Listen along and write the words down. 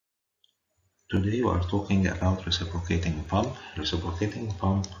Today we are talking about reciprocating pump. Reciprocating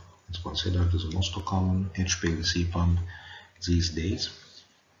pump is considered the most common HPLC pump these days.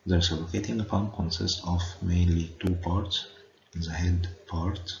 The reciprocating pump consists of mainly two parts, the head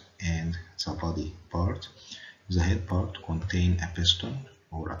part and the body part. The head part contains a piston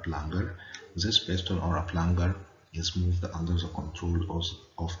or a plunger. This piston or a plunger is moved under the control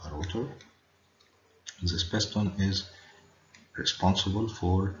of a rotor. This piston is responsible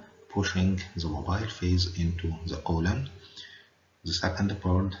for pushing the mobile phase into the column. The second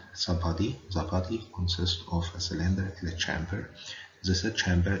part, the body. The body consists of a cylindrical chamber. This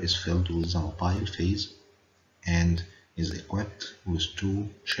chamber is filled with the mobile phase and is equipped with two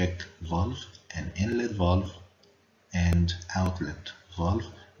check valves, an inlet valve and outlet valve,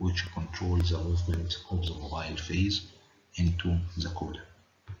 which controls the movement of the mobile phase into the column.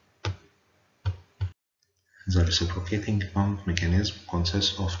 The reciprocating pump mechanism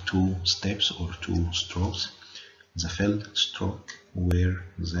consists of two steps or two strokes. The filled stroke, where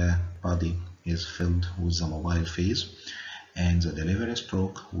the body is filled with the mobile phase, and the delivery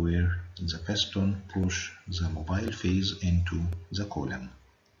stroke, where the piston pushes the mobile phase into the column.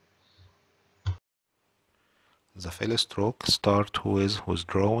 The fill stroke starts with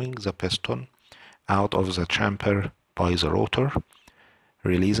withdrawing the piston out of the chamber by the rotor,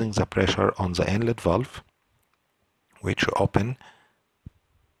 releasing the pressure on the inlet valve, which open,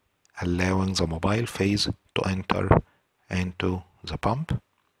 allowing the mobile phase to enter into the pump,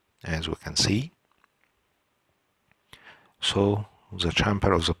 as we can see. So the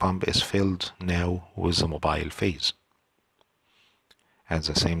chamber of the pump is filled now with the mobile phase. At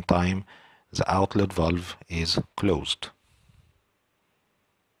the same time, the outlet valve is closed.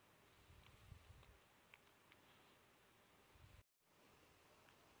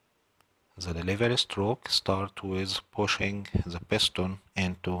 The delivery stroke starts with pushing the piston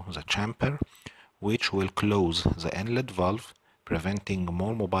into the chamber, which will close the inlet valve, preventing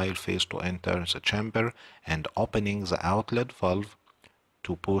more mobile phase to enter the chamber, and opening the outlet valve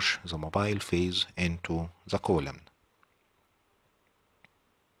to push the mobile phase into the column.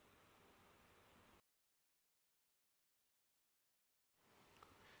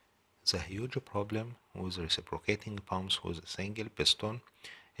 The huge problem with reciprocating pumps with a single piston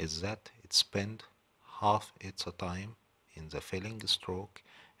is that it spends half its time in the filling stroke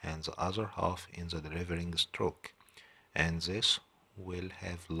and the other half in the delivering stroke, and this will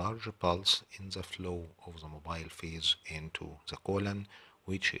have large pulse in the flow of the mobile phase into the column,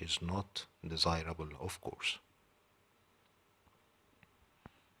 which is not desirable, of course.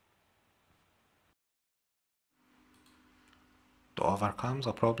 To overcome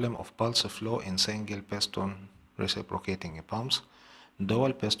the problem of pulse flow in single piston reciprocating pumps,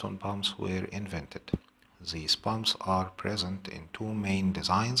 dual piston pumps were invented. These pumps are present in two main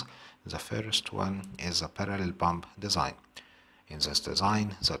designs. The first one is a parallel pump design. In this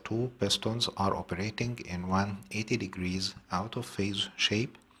design, the two pistons are operating in 180 degrees out of phase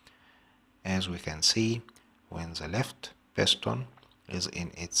shape. As we can see, when the left piston is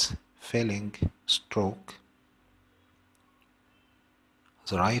in its filling stroke,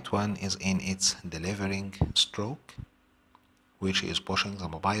 the right one is in its delivering stroke, which is pushing the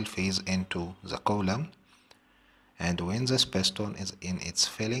mobile phase into the column. And when this piston is in its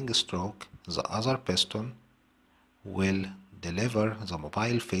filling stroke, the other piston will deliver the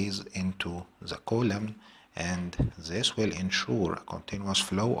mobile phase into the column, and this will ensure a continuous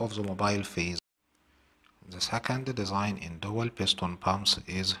flow of the mobile phase. The second design in dual piston pumps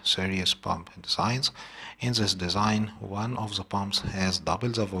is series pump designs. In this design, one of the pumps has double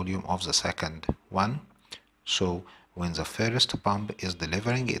the volume of the second one. So when the first pump is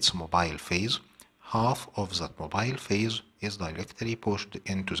delivering its mobile phase, half of that mobile phase is directly pushed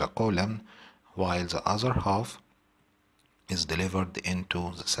into the column, while the other half is delivered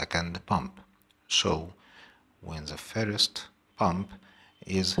into the second pump. So when the first pump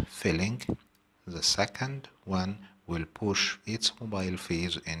is filling, the second one will push its mobile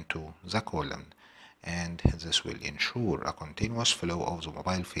phase into the column, and this will ensure a continuous flow of the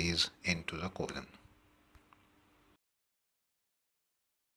mobile phase into the column.